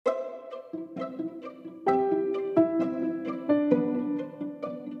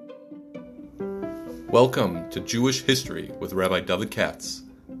Welcome to Jewish History with Rabbi David Katz,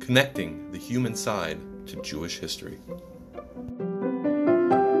 connecting the human side to Jewish history.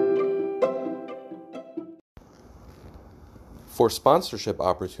 For sponsorship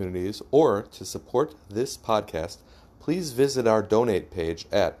opportunities or to support this podcast, please visit our donate page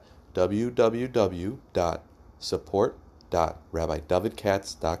at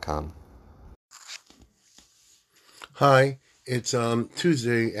www.support.rabbidavidkatz.com. Hi, it's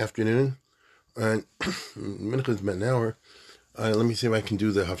Tuesday afternoon, and Mincha is about an hour. Let me see if I can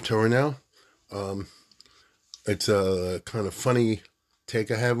do the Haftorah now. It's a kind of funny take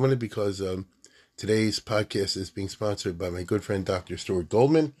I have on it because today's podcast is being sponsored by my good friend Dr. Stuart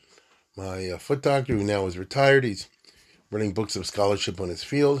Goldman, my foot doctor who now is retired. He's running books of scholarship on his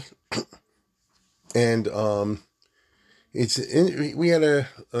field, and we had a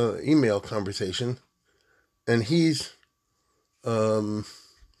email conversation, and he's how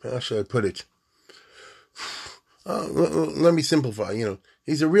should I put it? Let me simplify.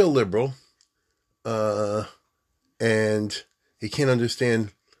 He's a real liberal, and he can't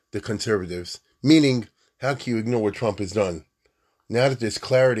understand the conservatives. Meaning, how can you ignore what Trump has done? Now that there's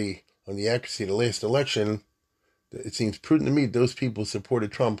clarity on the accuracy of the last election, it seems prudent to me those people who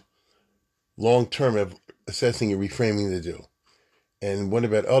supported Trump long term have assessing and reframing to do. And what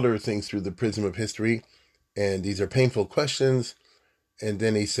about other things through the prism of history? And these are painful questions. And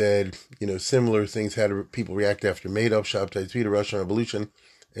then he said, similar things, how do people react after Madoff, Shabtai Tzvi, the Russian Revolution,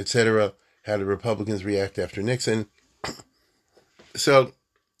 etc. How did Republicans react after Nixon? So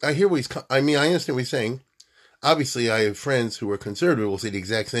I hear I understand what he's saying. Obviously, I have friends who are conservative who will say the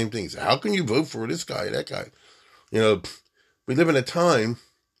exact same things. How can you vote for this guy, that guy? We live in a time,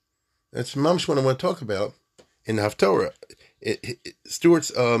 that's mamish what I want to talk about, in the Haftorah. Stuart's,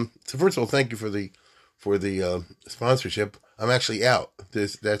 so first of all, thank you for the sponsorship. I'm actually out.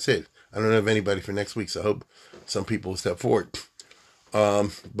 That's it. I don't have anybody for next week, so I hope some people will step forward.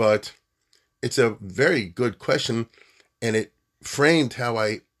 But it's a very good question, and it framed how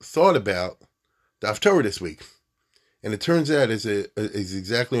I thought about the Haftorah this week. And it turns out is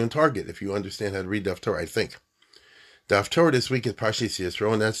exactly on target if you understand how to read the Haftorah, I think. The Haftorah this week is Parshas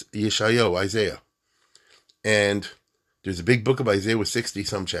Yisro, and that's Yeshayahu, Isaiah. And there's a big book of Isaiah with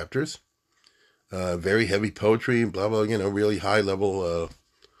 60-some chapters. Very heavy poetry, blah, blah, really high-level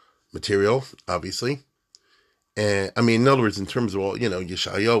material, obviously. And, in other words, in terms of all,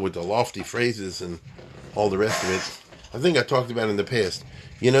 Yeshayahu with the lofty phrases and all the rest of it. I think I talked about it in the past.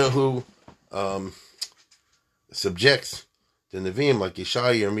 Who subjects the Nevi'im, like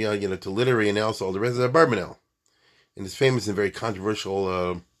Yeshayahu, Yirmiyah, to literary analysis, all the rest of that, Abarbanel. In his famous and very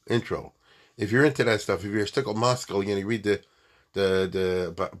controversial intro. If you're into that stuff, if you're a shtickle Moscow, you read the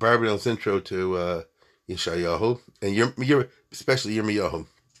Abarbanel's intro to Yeshayahu, and you're especially Yirmiyahu,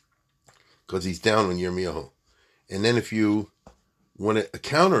 because he's down on Yirmiyahu. And then if you want a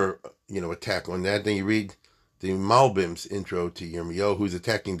counter, attack on that, then you read the Malbim's intro to Yirmiyahu, who's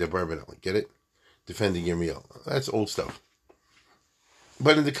attacking the Abarbanel. Get it? Defending Yirmiyahu. That's old stuff.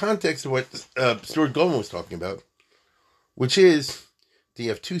 But in the context of what Stuart Goldman was talking about, which is that you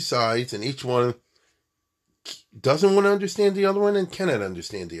have two sides, and each one doesn't want to understand the other one and cannot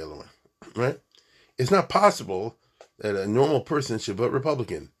understand the other one, right? It's not possible that a normal person should vote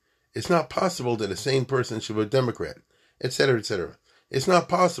Republican. It's not possible that a sane person should vote Democrat, etc., etc. It's not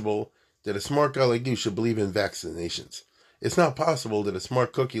possible that a smart guy like you should believe in vaccinations. It's not possible that a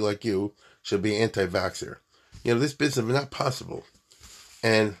smart cookie like you should be anti-vaxxer. This business is not possible.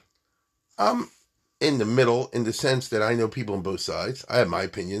 And I'm in the middle in the sense that I know people on both sides. I have my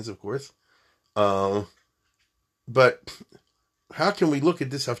opinions, of course. But how can we look at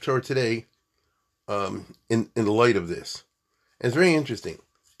this Haftorah today in the light of this? And it's very interesting.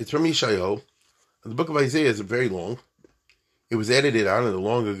 It's from Yeshayahu. The book of Isaiah is very long. It was edited, I don't know,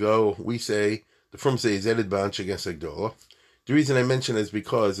 long ago. We say, the Frum say, is edited by Anshe Gesagdola. The reason I mention it is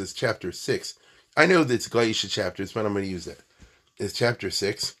because it's chapter 6. I know that it's Gaisha chapters, but I'm going to use that. It's chapter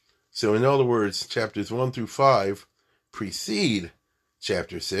 6. So in other words, chapters 1 through 5 precede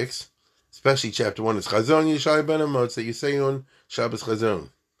chapter 6. Especially chapter 1 is Chazon Yeshai ben Amotz that you say on Shabbos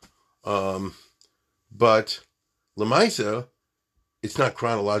Chazon. But Lamaisa, it's not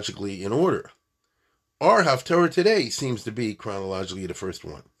chronologically in order. Our Haftorah today seems to be chronologically the first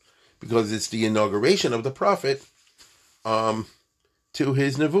one, because it's the inauguration of the prophet to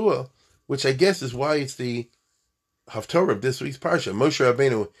his nevuah, which I guess is why it's the Haftorah of this week's parsha. Moshe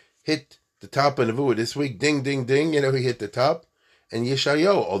Rabbeinu hit the top of nevuah this week. Ding, ding, ding. He hit the top. And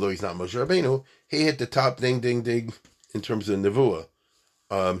Yeshayahu, although he's not Moshe Rabbeinu, he hit the top, ding, ding, ding, in terms of nevuah.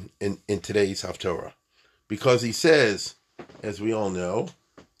 in today's Haftorah. Because he says, as we all know,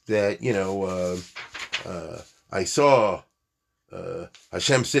 that, I saw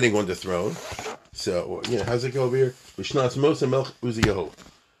Hashem sitting on the throne. So, how's it go over here? B'shnas Moshe Melech Uziyahu.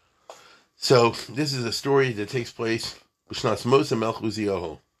 So, this is a story that takes place B'shnas Moshe Melech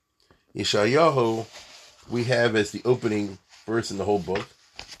Uziyahu. Yeshayahu, we have as the opening verse in the whole book,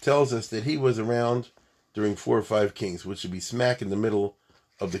 tells us that he was around during 4 or 5 kings, which would be smack in the middle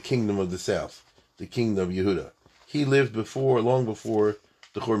of the kingdom of the south, the kingdom of Yehuda. He lived long before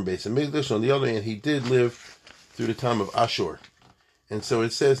the Churban Beis Hamikdash. On the other hand, he did live through the time of Ashur. And so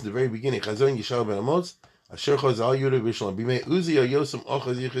it says in the very beginning, Chazon Yishal ben Amos, Asher Chazal Yehuda Bishlam, Bimei Uzziah, Yosem,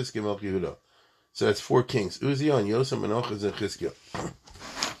 Ochaz, Yechizkiah, Melech Yehuda. So that's 4 kings, Uzziah and Yosem and Ochaz and Chizkiah.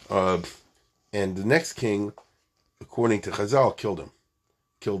 And the next king, according to Chazal,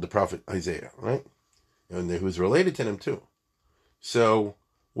 killed the prophet Isaiah, right? And he was related to him too. So,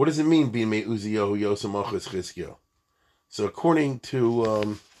 what does it mean, Bimei Uzziyahu, Yosem, Ochaz, Chizkiah? So according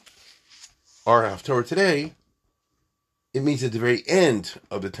to our Haftorah today, it means at the very end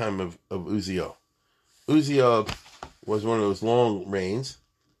of the time of Uzziah. Uzziah was one of those long reigns,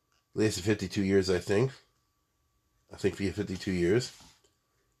 lasted 52 years, I think. I think 52 years.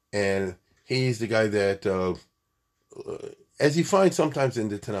 And he's the guy that, as you find sometimes in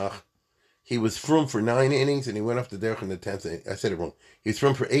the Tanakh, he was from for 9 innings and he went off the derech in the 10th inning. I said it wrong. He was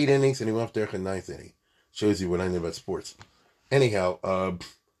from for 8 innings and he went off the derech in the 9th inning. Shows you what I know about sports. Anyhow,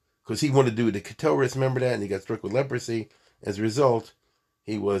 because he wanted to do the Ketores, remember that? And he got struck with leprosy. As a result,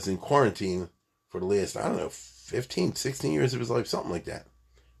 he was in quarantine for the last, 15, 16 years of his life, something like that.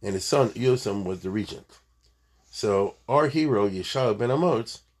 And his son, Yosem, was the regent. So our hero, Yeshayahu ben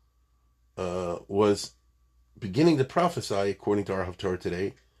Amos, was beginning to prophesy, according to our Haftorah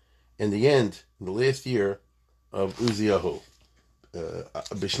today, in the last year of Uzziyahu.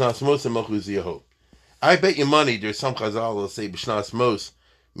 B'shnas Mos and Melech Uzziyahu. I bet you money there's some Chazal will say B'shnas Mos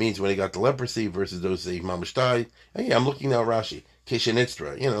means when he got the leprosy versus those who say Mamash died. And yeah, I'm looking now at Rashi. Keshen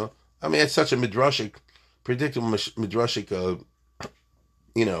Itzra, it's such a midrashic, predictable midrashic,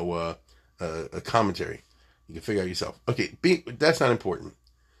 a commentary. You can figure out yourself. Okay, that's not important.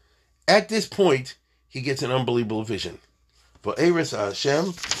 At this point, he gets an unbelievable vision. For Eres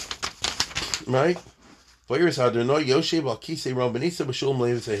Hashem, right? For Eres Adonai Yoshev al Kisei Rambanisa B'Shul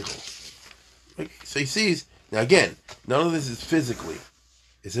Melevis Eichel. So he sees, now again, none of this is physically.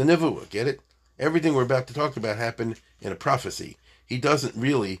 It's a nevuah, get it? Everything we're about to talk about happened in a prophecy. He doesn't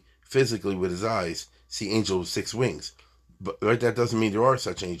really, physically, with his eyes, see angels with 6 wings. But right, that doesn't mean there are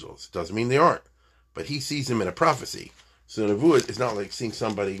such angels. It doesn't mean they aren't. But he sees them in a prophecy. So nevuah is not like seeing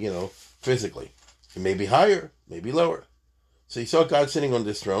somebody, physically. It may be higher, maybe lower. So he saw God sitting on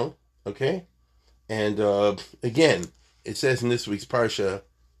this throne, okay? And again, it says in this week's Parsha,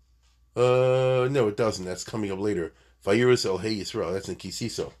 no, it doesn't. That's coming up later. Vayirus El Hey Yisrael. That's in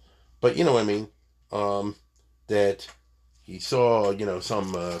Kisiso. But you know what I mean. That he saw,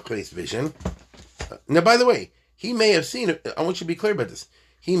 some place vision. Now, by the way, he may have seen. I want you to be clear about this.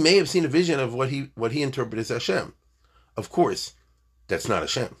 He may have seen a vision of what he interpreted as Hashem. Of course, that's not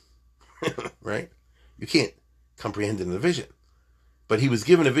Hashem, right? You can't comprehend it in the vision. But he was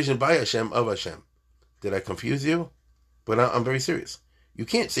given a vision by Hashem of Hashem. Did I confuse you? But I'm very serious. You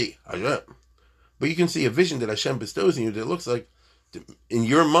can't see Hashem, but you can see a vision that Hashem bestows in you that looks like, in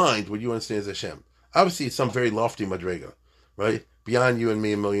your mind, what you understand as Hashem. Obviously, it's some very lofty madrega, right? Beyond you and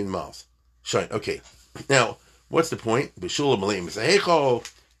me a million miles. Shine. Okay. Now, what's the point? B'shul Malim Misahechol,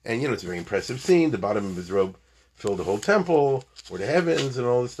 and it's a very impressive scene. The bottom of his robe filled the whole temple, or the heavens, and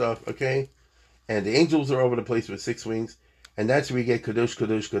all this stuff. Okay, and the angels are over the place with 6 wings, and that's where you get Kadosh,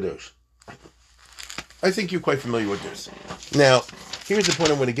 Kadosh, Kadosh. I think you're quite familiar with this. Now, here's the point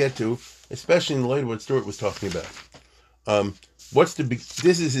I want to get to, especially in light of what Stuart was talking about.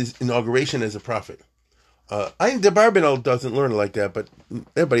 This is his inauguration as a prophet. The Barbanel doesn't learn it like that, but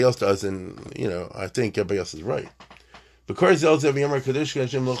everybody else does, and I think everybody else is right. Because Zelzev Yamar Kadosh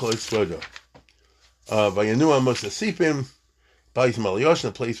Hashem Lochal Explodo. Vayanu Amos Asipim, Bais Maliosh,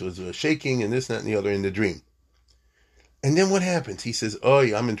 the place was shaking, and this, that, and the other in the dream. And then what happens? He says,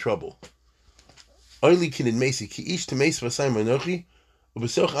 "Oy, I'm in trouble." Oily kinid mesi ki ish to meis vasay manochi,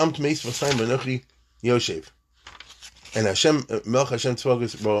 ubesoch am to meis vasay manochi Yoshev. And Hashem Melch Hashem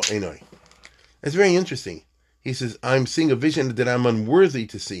Tzvagus Bo Enoi. It's very interesting. He says, I'm seeing a vision that I'm unworthy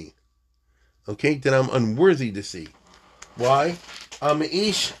to see. Okay, that I'm unworthy to see. Why? I'm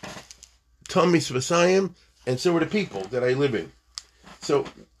ish tamis vasayim, and so are the people that I live in. So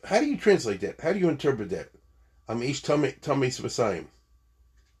how do you translate that? How do you interpret that? I'm ish tamis vasayim.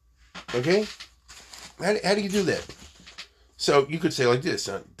 Okay. How do you do that? So you could say like this,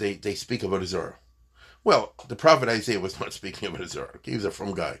 they speak about Azara. Well, the prophet Isaiah was not speaking about Azara. He was a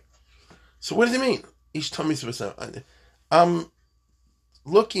from guy. So what does it mean? Ish Tamis V'Sayim. I'm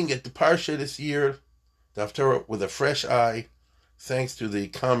looking at the Parsha this year, the Haftarah, with a fresh eye, thanks to the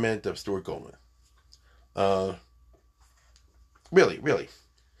comment of Stuart Goldman. Really.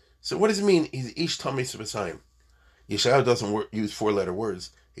 So what does it mean? He's Ish Tamis V'Sayim. Yeshayahu doesn't use four-letter words.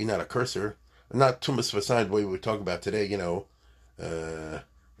 He's not a cursor. Not Tumas V'Sayim, the way we talk about today,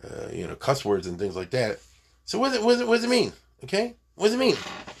 cuss words and things like that. So what does it mean? Okay? What does it mean?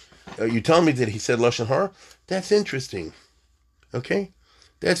 You telling me that he said Lashon Hara? That's interesting. Okay?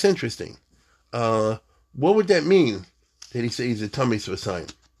 That's interesting. What would that mean that he says he's a Tamis V'Sayim?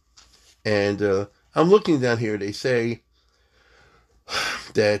 And I'm looking down here. They say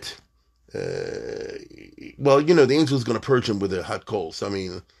that, the angel is going to purge him with a hot coal. So, I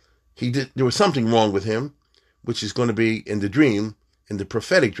mean, there was something wrong with him, which is going to be in the dream, in the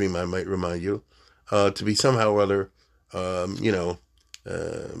prophetic dream, I might remind you, to be somehow or other,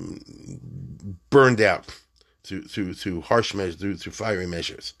 burned out through harsh measures, through fiery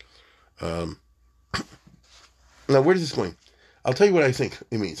measures. Now, where is this going? I'll tell you what I think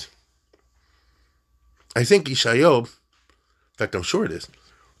it means. I think Yeshayahu, in fact, I'm sure it is,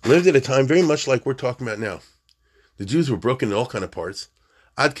 lived at a time very much like we're talking about now. The Jews were broken in all kind of parts.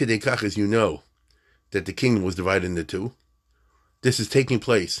 Ad kedei kach, as you know, that the kingdom was divided into two. This is taking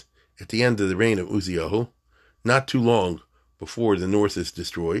place at the end of the reign of Uzziyahu, not too long before the north is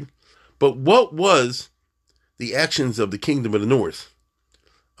destroyed. But what was the actions of the kingdom of the north?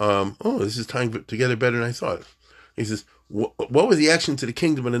 This is tying together better than I thought. He says, what was the action to the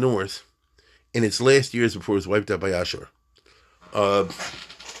kingdom of the north in its last years before it was wiped out by Ashur? I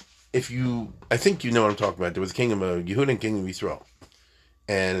think you know what I'm talking about. There was a kingdom of Yehuda and kingdom of Yisrael.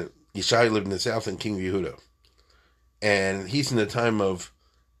 And Yeshai lived in the south and king of Yehuda. And he's in the time of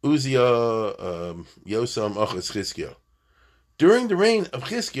Uzziah, Yosam, Achaz, Chizkiah. During the reign of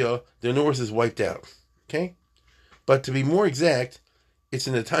Chizkiah, the north is wiped out. Okay? But to be more exact, it's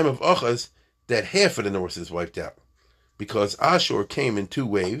in the time of Achaz that half of the north is wiped out. Because Ashur came in two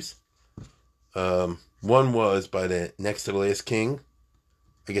waves. One was by the next to the last king,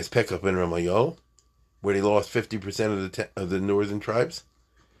 I guess Pekah ben Ramayo, where they lost 50% of the northern tribes.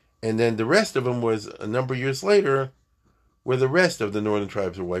 And then the rest of them was a number of years later, where the rest of the northern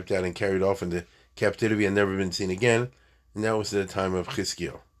tribes were wiped out and carried off into captivity and never been seen again. And that was at the time of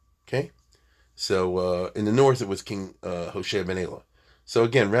Chizkiah. Okay? So in the north it was King Hoshea ben Elah. So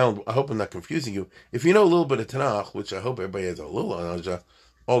again, I hope I'm not confusing you. If you know a little bit of Tanakh, which I hope everybody has a little knowledge of,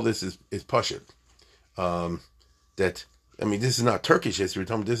 all this is Pashut. This is not Turkish history,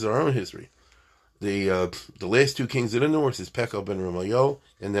 this is our own history. The last two kings of the north is Pekah ben Ramayo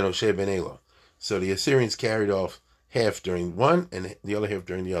and then Hoshea ben Elah. So the Assyrians carried off half during one and the other half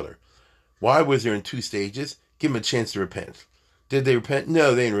during the other. Why was there in two stages? Give them a chance to repent. Did they repent?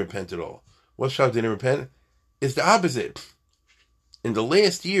 No, they didn't repent at all. What shop didn't repent? It's the opposite. In the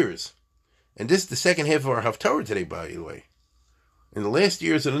last years, and this is the second half of our Haftarah today, by the way. In the last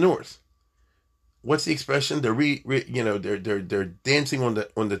years of the north, what's the expression? They're dancing on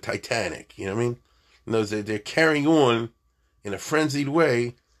the Titanic. You know what I mean? They're carrying on in a frenzied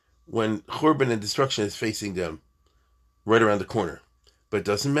way when Churban and destruction is facing them right around the corner. But it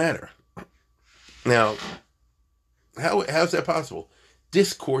doesn't matter. Now, how's that possible?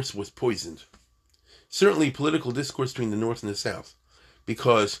 Discourse was poisoned. Certainly political discourse between the north and the south.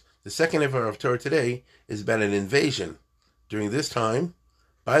 Because the second half of our Haftarah today is about an invasion during this time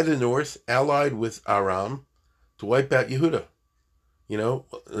by the north, allied with Aram, to wipe out Yehuda.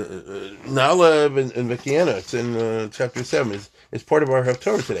 Nalab and Vekiana, it's in chapter 7, is part of our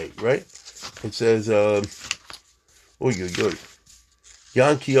Haftarah today, right? It says, Yan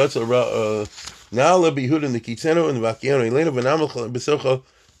Kiyotza Nalab Yehuda Nikitzeno and Vekiana Elena V'Namal B'Socha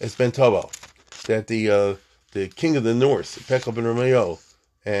Es Ben Tabal. That the king of the north, Pekah ben Ramayo,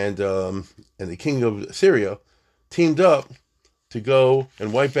 and the king of Syria teamed up to go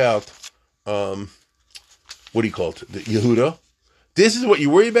and wipe out, the Yehuda. This is what you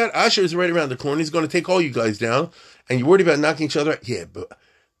worry about? Ashur is right around the corner. He's going to take all you guys down. And you're worried about knocking each other out? Yeah, but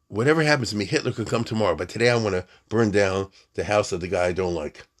whatever happens to me, Hitler could come tomorrow. But today I want to burn down the house of the guy I don't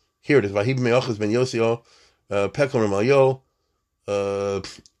like. Here it is. Vahib Me'achaz ben Yosio, Pekah ben Ramayo,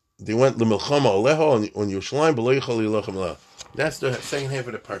 they went l'milchama aleho on Yerushalayim b'lo yichol yilochem la. That's the second half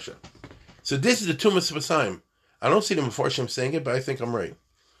of the parsha. So this is the Tumas V'Sayim. I don't see the Mefarshim saying it, but I think I'm right.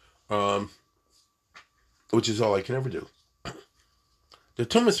 Which is all I can ever do. The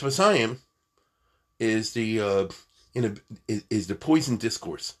Tumas V'Sayim is the poison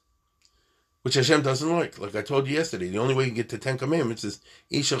discourse. which Hashem doesn't like. Like I told you yesterday, the only way you get to 10 Commandments is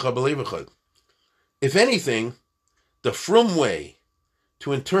Ishacha B'Levachad. If anything, the frum way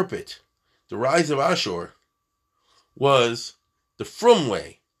to interpret the rise of Ashur was, the frum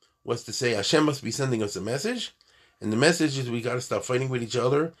way was to say Hashem must be sending us a message, and the message is we got to stop fighting with each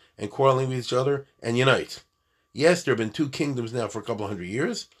other and quarreling with each other and unite. Yes, there have been two kingdoms now for a couple hundred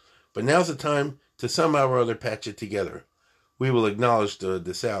years, but now's the time to somehow or other patch it together. We will acknowledge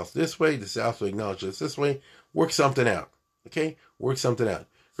the South this way, the South will acknowledge us this way, work something out. Okay? Work something out.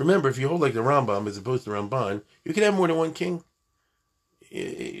 Remember, if you hold like the Rambam as opposed to Ramban, you can have more than one king.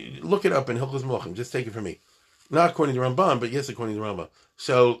 Look it up in Hilchos Melachim. Just take it from me. Not according to Ramban, but yes, according to Rambam.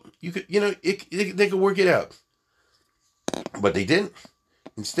 So you could, they could work it out, but they didn't.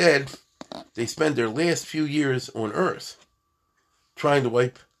 Instead, they spend their last few years on Earth trying to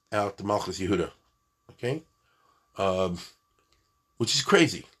wipe out the Malchus Yehuda. Okay, which is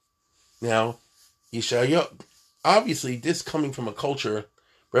crazy. Now, Yeshayahu, obviously, this coming from a culture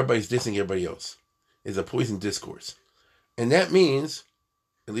where everybody's dissing everybody else is a poisoned discourse, and that means,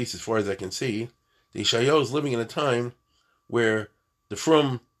 at least as far as I can see, the Yeshayahu is living in a time where the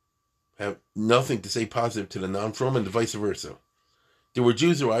frum have nothing to say positive to the non-frum and the vice versa. There were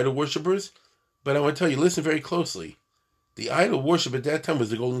Jews who were idol worshippers, but I want to tell you, listen very closely. The idol worship at that time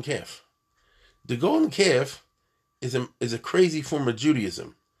was the golden calf. The golden calf is a crazy form of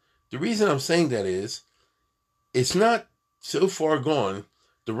Judaism. The reason I'm saying that is, it's not so far gone,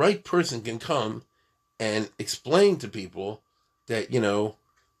 the right person can come and explain to people that,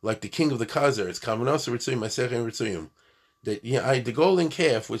 like the king of the Khazar, it's Kavanos Ritzuyim, Masechem Ritzuyim, that the golden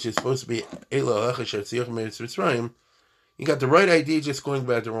calf, which is supposed to be Elah Hachasher Tziyach Meretz Ritzrayim, you got the right idea, just going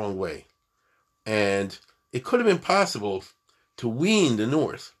about it the wrong way. And it could have been possible to wean the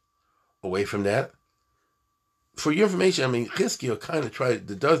North away from that. For your information, Chizkiah kind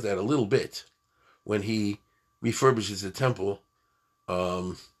of does that a little bit when he refurbishes the temple,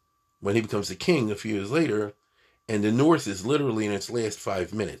 when he becomes the king a few years later, and the North is literally in its last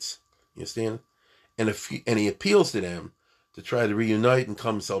 5 minutes. You understand? And he appeals to them to try to reunite and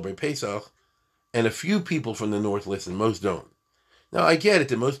come celebrate Pesach, and a few people from the North listen, most don't. Now, I get it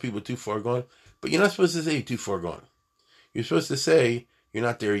that most people are too far gone, but you're not supposed to say you're too far gone. You're supposed to say you're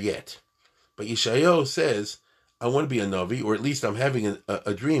not there yet. But Yeshayahu says, I want to be a Navi, or at least I'm having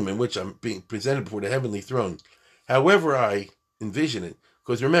a dream in which I'm being presented before the heavenly throne. However I envision it,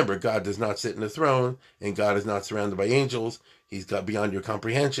 because remember, God does not sit in the throne, and God is not surrounded by angels. He's got beyond your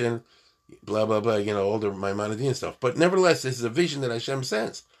comprehension, blah, blah, blah, all the Maimonidean stuff. But nevertheless, this is a vision that Hashem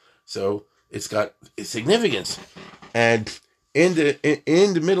sends. So it's got significance. And in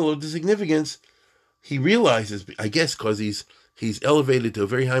the middle of the significance, he realizes, I guess because he's elevated to a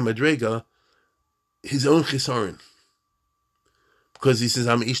very high madrega, his own chisaron. Because he says,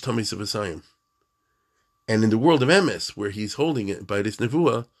 I'm ish tamis of. And in the world of Emes, where he's holding it by this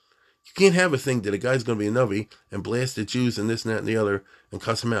nevuah, you can't have a thing that a guy's going to be a Navi and blast the Jews and this and that and the other and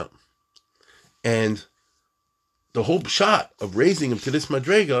cuss them out. And the whole shot of raising him to this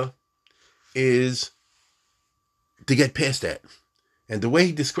madrega is to get past that. And the way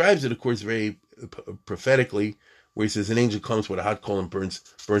he describes it, of course, very prophetically, where he says an angel comes with a hot coal and burns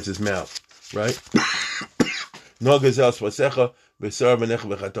his mouth, right?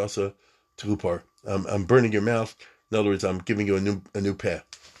 I'm burning your mouth. In other words, I'm giving you a new path,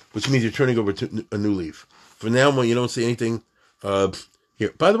 which means you're turning over to a new leaf. From now on, you don't say anything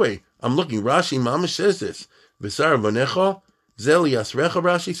here. By the way, I'm looking. Rashi Mamash says this. V'sar vanecha zel yasrecha.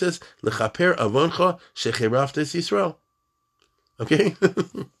 Rashi says lechaper avoncha shecheraftes Yisrael. Okay,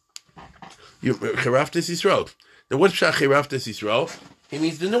 you cheraftes Yisrael. Now, what's cheraftes Yisrael? He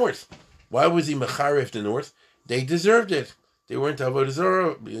means the North. Why was he mecharef the North? They deserved it. They weren't avodah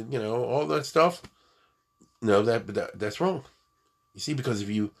zarah, all that stuff. No, that's wrong. You see, because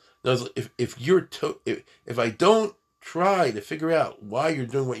if I don't try to figure out why you're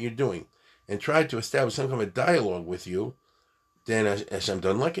doing what you're doing, and try to establish some kind of dialogue with you, then Hashem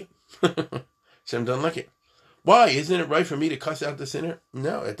doesn't like it. Hashem doesn't like it. Why? Isn't it right for me to cuss out the sinner?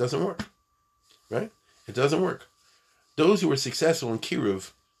 No, it doesn't work. Right? It doesn't work. Those who are successful in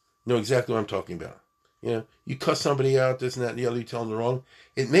Kiruv know exactly what I'm talking about. You cuss somebody out, this and that and the other, you tell them they're wrong.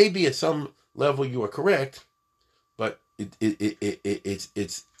 It may be at some level you are correct, but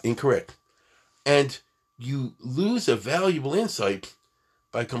it's incorrect. And you lose a valuable insight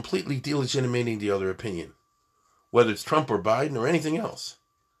by completely delegitimating the other opinion, whether it's Trump or Biden or anything else.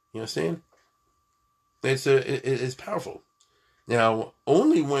 You understand? It's powerful. Now,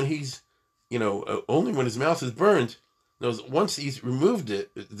 only when only when his mouth is burned, once he's removed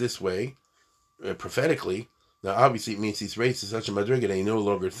it this way, prophetically, now obviously it means he's raised to such a madriga that he no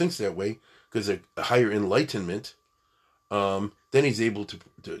longer thinks that way, because a higher enlightenment, then he's able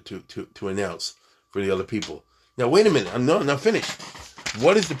to announce for the other people. Now, wait a minute. I'm not finished.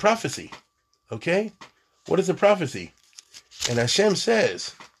 What is the prophecy? Okay? What is the prophecy? And Hashem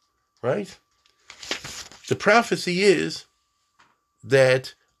says, right? The prophecy is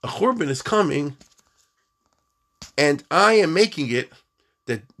that a Churban is coming, and I am making it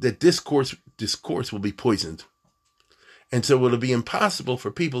that discourse will be poisoned. And so it'll be impossible for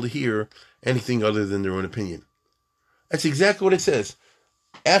people to hear anything other than their own opinion. That's exactly what it says.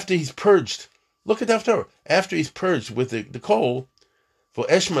 After he's purged, look at the Haftarah. After he's purged with the coal, for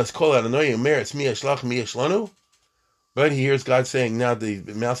Eshmas kol Adonai Meretz mi yashlach mi yashlanu, right? He hears God saying, now the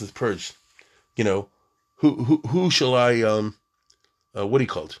mouth is purged. Who shall I, what do you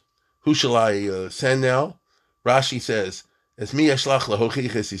call it? Who shall I send now? Rashi says, es mi yashlach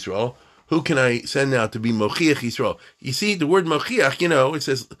lahochiach es Yisrael. Who can I send now to be mochiach Yisrael? You see, the word mochiach, it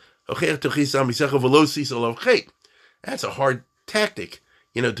says, that's a hard tactic,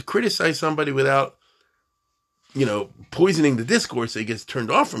 to criticize somebody without, poisoning the discourse so he gets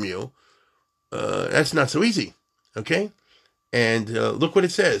turned off from you. That's not so easy, okay? And look what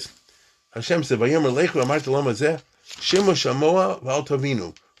it says. Hashem said, "Vayomer lechu amarta lo mazeh, shimu shamoa v'al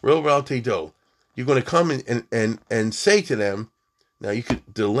tavinu, ro v'al teido." You're going to come and say to them. Now,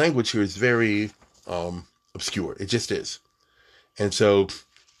 the language here is very obscure. It just is, and so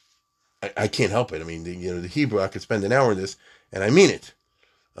I can't help it. I mean, the Hebrew, I could spend an hour on this, and I mean it.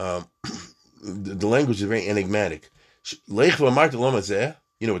 The language is very enigmatic. Lechu amarta lo mazeh.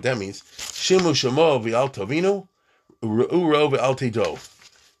 You know what that means? Shimu shamoa v'al tavinu, ro v'al teido.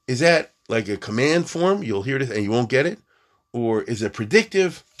 Is that like a command form? You'll hear this and you won't get it? Or is it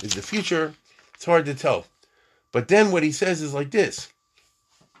predictive? Is it future? It's hard to tell. But then what he says is like this.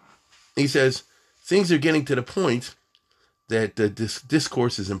 He says, things are getting to the point that this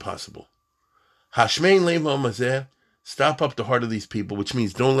discourse is impossible. Hashmein le'mo mazeh, stop up the heart of these people, which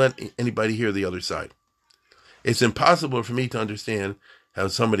means don't let anybody hear the other side. It's impossible for me to understand how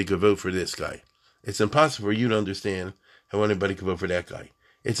somebody could vote for this guy. It's impossible for you to understand how anybody could vote for that guy.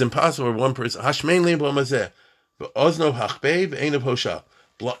 It's impossible for one person. Hashmein le'mo mazeh, ozno hachbei v'einav hosha.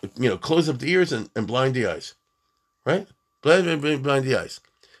 Close up the ears and blind the eyes. Right? Blind the eyes.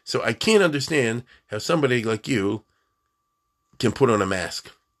 So I can't understand how somebody like you can put on a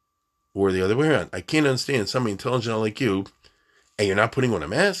mask. Or the other way around. I can't understand somebody intelligent like you, and you're not putting on a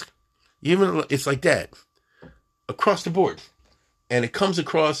mask. It's like that. Across the board. And it comes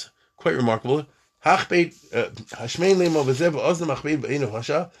across quite remarkable. Hashmein le'mo v'zev ozno hachbei v'einav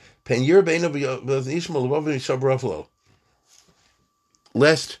hosha. Pen yer be'einav v'yishma l'vav v'yishav.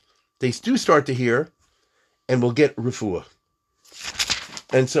 Lest they do start to hear and will get refuah.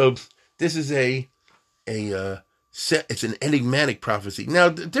 And so this is it's an enigmatic prophecy. Now,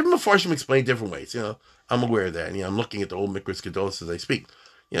 different Mefarshim explain different ways. I'm aware of that. I'm looking at the old Mikras Gedolos as I speak.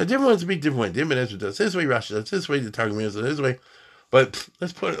 Different ones speak different ways. Ibn Ezra does this way, Rashi does this way, the Targum does this way. But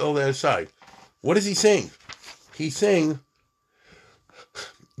let's put all that aside. What is he saying? He's saying,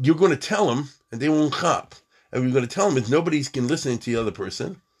 you're going to tell them, and they won't chop. And we're going to tell them is nobody can listen to the other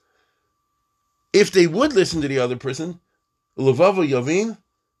person. If they would listen to the other person, Levavo Yavin,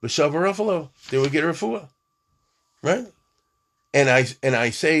 B'Shavarafalo, they would get refuah. Right? And I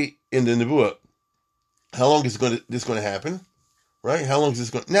say in the Nebuah, how long is this going to happen? Right? How long is this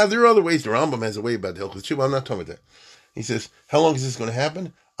going to... Now, there are other ways. The Rambam has a way about the Hilchos Tshuva. I'm not talking about that. He says, how long is this going to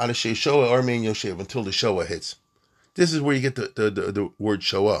happen? Adashe Shoah Armein Yoshev, until the Shoah hits. This is where you get the word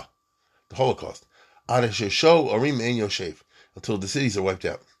Shoah, the Holocaust. Adashe Shoah Armein Yoshev, until the cities are wiped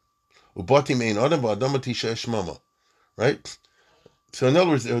out. Ubati Mein Adam V'Adamati Shemama. Right? So in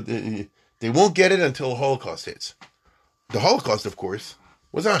other words, they won't get it until the Holocaust hits. The Holocaust, of course,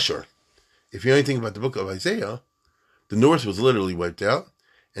 was Ashur. If you know anything about the book of Isaiah, the north was literally wiped out,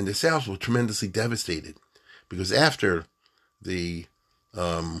 and the south was tremendously devastated. Because after the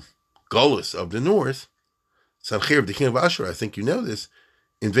Golus of the north, Sancherib, the king of Ashur, I think you know this,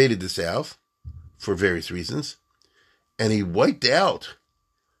 invaded the south for various reasons, and he wiped out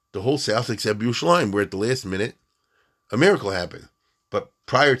the whole south except Yerushalayim, where at the last minute, a miracle happened. But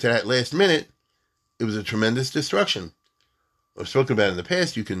prior to that last minute, it was a tremendous destruction. I've spoken about it in the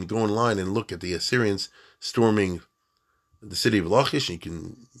past. You can go online and look at the Assyrians storming the city of Lachish.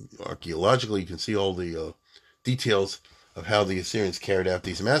 Archaeologically, you can see all the details of how the Assyrians carried out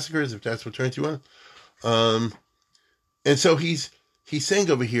these massacres, if that's what turns you on. And so he's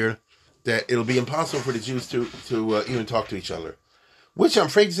saying over here that it'll be impossible for the Jews to even talk to each other, which I'm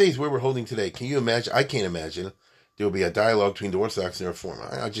afraid to say is where we're holding today. Can you imagine? I can't imagine there will be a dialogue between the Orthodox and the Reform.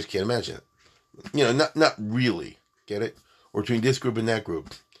 I just can't imagine it. Not really. Get it? Or between this group and that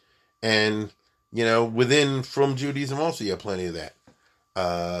group. And, from Judaism also, you have plenty of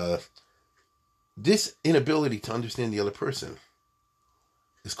that. This inability to understand the other person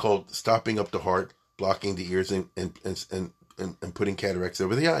is called stopping up the heart, blocking the ears, and putting cataracts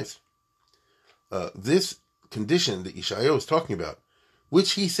over the eyes. This condition that Yeshayahu is talking about,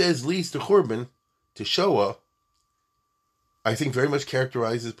 which he says leads to Churban, to Shoah, I think very much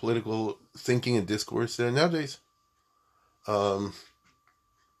characterizes political thinking and discourse nowadays.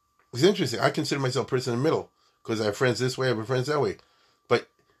 It's interesting. I consider myself a person in the middle because I have friends this way, I have friends that way. But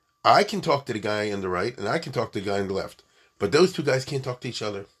I can talk to the guy on the right and I can talk to the guy on the left. But those two guys can't talk to each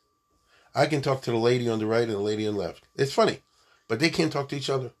other. I can talk to the lady on the right and the lady on the left. It's funny, but they can't talk to each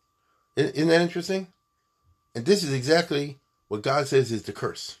other. Isn't that interesting? And this is exactly what God says is the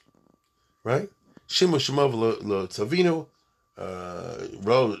curse, right? Shimo Shemov lo tzavinu,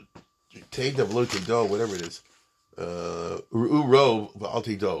 ro tedav lo tedo, whatever it is. Ru ro v'al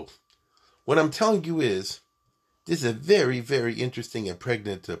tedo. What I'm telling you is, this is a very, very interesting and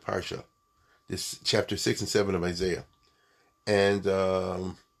pregnant parsha. This chapter 6 and 7 of Isaiah. And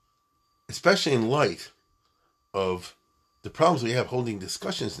especially in light of the problems we have holding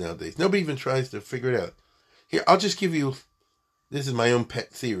discussions nowadays. Nobody even tries to figure it out. Here, I'll just give you, this is my own pet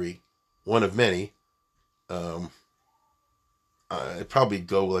theory, one of many. It'd probably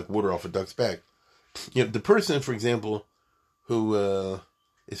go like water off a duck's back. The person, for example, who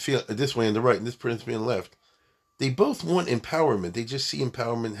is feeling this way on the right and this person being on the left, they both want empowerment. They just see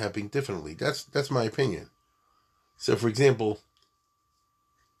empowerment happening differently. That's my opinion. So, for example,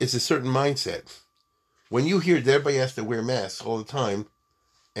 it's a certain mindset. When you hear that everybody has to wear masks all the time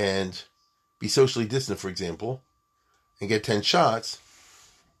and be socially distant, for example, and get 10 shots,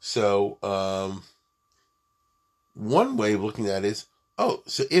 so one way of looking at it is,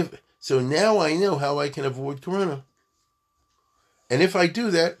 so now I know how I can avoid corona. And if I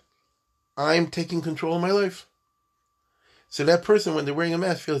do that, I'm taking control of my life. So that person, when they're wearing a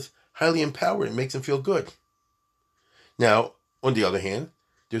mask, feels highly empowered. It makes them feel good. Now, on the other hand,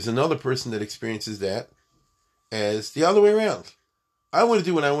 there's another person that experiences that as the other way around. I want to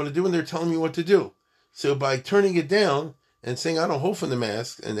do what I want to do, and they're telling me what to do. So by turning it down and saying I don't hold from the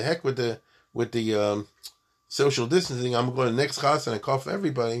mask and the heck with the social distancing, I'm going to next class and I cough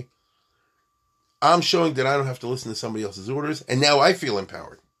everybody. I'm showing that I don't have to listen to somebody else's orders, and now I feel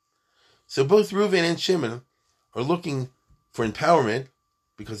empowered. So both Reuven and Shimon are looking for empowerment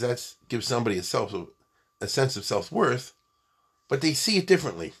because that gives somebody a sense of self-worth, but they see it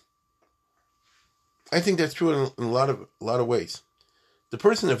differently. I think that's true in a lot of ways. The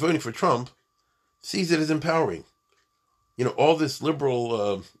person that's voting for Trump sees it as empowering. All this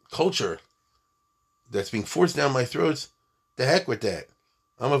liberal culture that's being forced down my throats, the heck with that.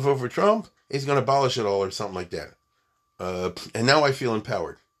 I'm going to vote for Trump. He's going to abolish it all or something like that. And now I feel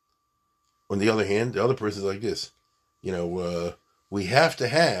empowered. On the other hand, the other person's like this. We have to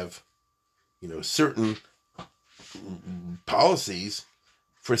have, certain policies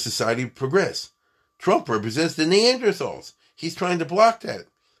for society to progress. Trump represents the Neanderthals. He's trying to block that.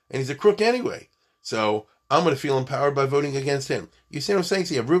 And he's a crook anyway. So I'm going to feel empowered by voting against him. You see what I'm saying?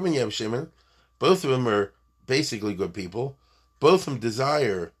 So you have Reuben, you have Shimon. Both of them are basically good people. Both of them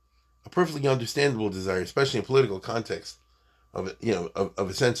desire a perfectly understandable desire, especially in political context, of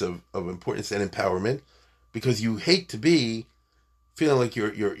a sense of importance and empowerment, because you hate to be feeling like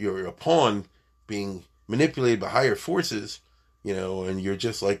you're a pawn being manipulated by higher forces, and you're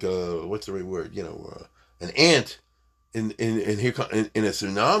just like what's the right word, an ant in a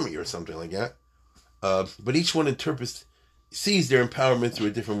tsunami or something like that. But each one sees their empowerment through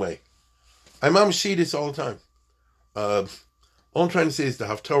a different way. I'm see this all the time. All I'm trying to say is the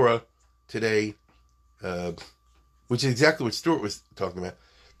Haftorah today, which is exactly what Stuart was talking about.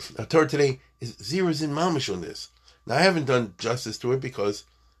 Haftorah today zeroes in mamish on this. Now, I haven't done justice to it because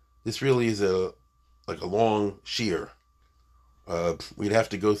this really is a long shear. We'd have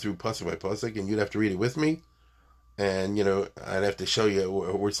to go through pasuk by pasuk, and you'd have to read it with me, and I'd have to show you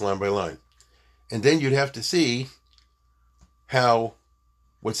words line by line, and then you'd have to see how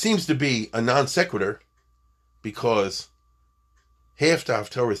what seems to be a non sequitur, because half the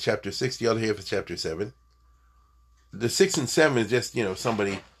Haftorah is chapter 6, the other half is chapter 7. The 6 and 7 is just,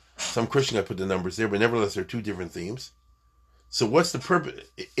 some Christian guy put the numbers there, but nevertheless, they're two different themes. So what's the purpose?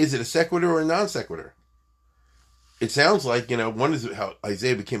 Is it a sequitur or a non sequitur? It sounds like, one is how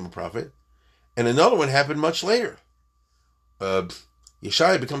Isaiah became a prophet, and another one happened much later.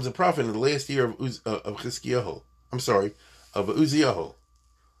 Yeshaya becomes a prophet in the last year of Chizkiyahu. Of Uzziyahu.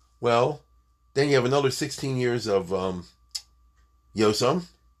 Well, then you have another 16 years of Yosam,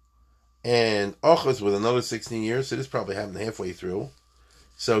 and Achaz with another 16 years, so this probably happened halfway through.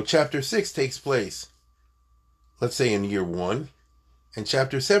 So chapter 6 takes place, let's say, in year 1, and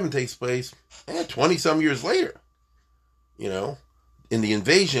chapter 7 takes place 20-some years later, in the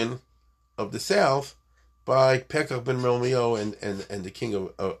invasion of the south by Pekah ben Romeo and the king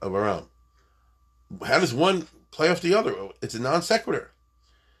of Aram. How does one play off the other? It's a non sequitur.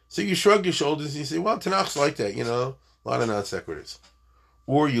 So you shrug your shoulders and you say, well, Tanakh's like that, a lot of non sequiturs.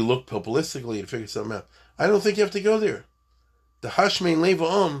 Or you look populistically and figure something out. I don't think you have to go there. The Hashmein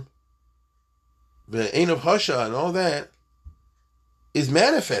Leva the Ein of Hasha and all that is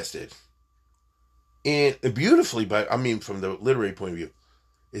manifested beautifully from the literary point of view,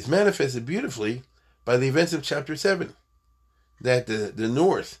 is manifested beautifully by the events of chapter 7. That the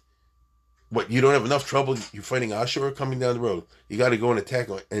north, you don't have enough trouble, you're fighting Ashur coming down the road. You got to go and attack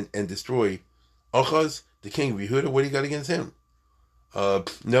and destroy Achaz, the king of Yehuda. What do you got against him?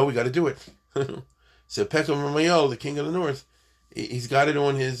 No, we got to do it. So Pekah Ramayel, the king of the north, he's got it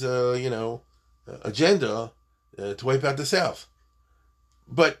on his, agenda to wipe out the south.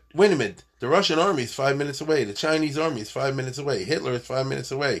 But wait a minute, the Russian army is 5 minutes away. The Chinese army is 5 minutes away. Hitler is 5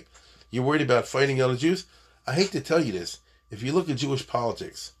 minutes away. You're worried about fighting other Jews? I hate to tell you this. If you look at Jewish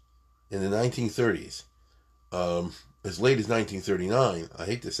politics in the 1930s, as late as 1939, I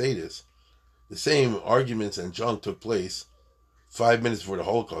hate to say this, the same arguments and junk took place 5 minutes before the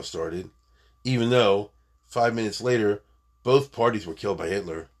Holocaust started, even though 5 minutes later, both parties were killed by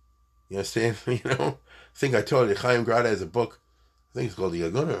Hitler. You understand? I think I told you, Chaim Grada has a book, I think it's called The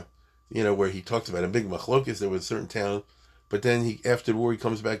Yaguna, where he talks about a big machlokas. There was a certain town, but then after the war, he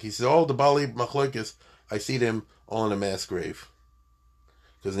comes back, he says, the Bali machlokas, I see them all in a mass grave.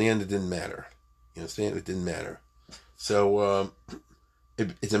 Because in the end, it didn't matter. You understand? It didn't matter. So,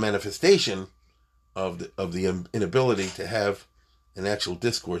 it's a manifestation of the inability to have an actual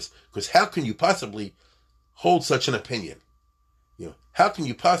discourse. Because how can you possibly hold such an opinion? How can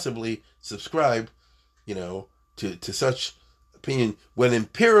you possibly subscribe, to such opinion when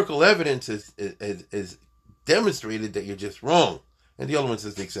empirical evidence is demonstrated that you're just wrong, and the other one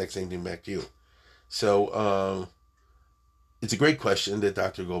says the exact same thing back to you. So it's a great question that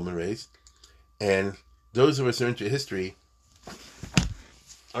Dr. Goldman raised, and those of us who are into history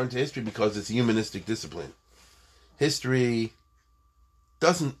are into history because it's a humanistic discipline. History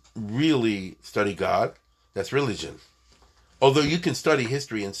doesn't really study God. That's religion. Although you can study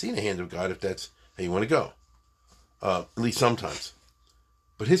history and see the hand of God if that's how you want to go. At least sometimes.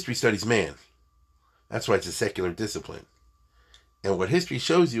 But history studies man. That's why it's a secular discipline. And what history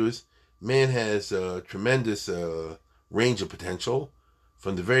shows you is man has a tremendous range of potential,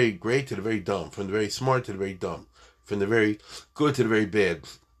 from the very great to the very dumb, from the very smart to the very dumb, from the very good to the very bad.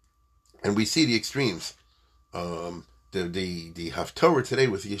 And we see the extremes. The Haftorah today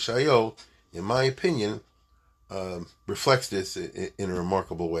with Yeshayahu, in my opinion, reflects this in a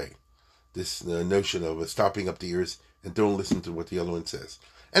remarkable way. This notion of stopping up the ears and don't listen to what the other one says.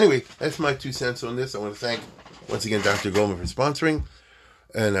 Anyway, that's my 2 cents on this. I want to thank, once again, Dr. Goldman for sponsoring.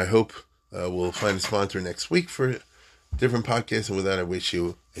 And I hope we'll find a sponsor next week for different podcasts. And with that, I wish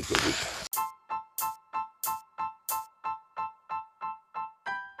you a good week.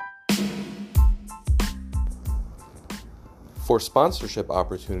 For sponsorship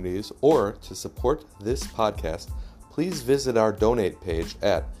opportunities or to support this podcast, please visit our donate page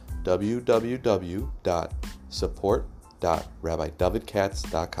at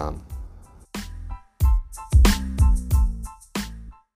www.support.rabbidavidkatz.com.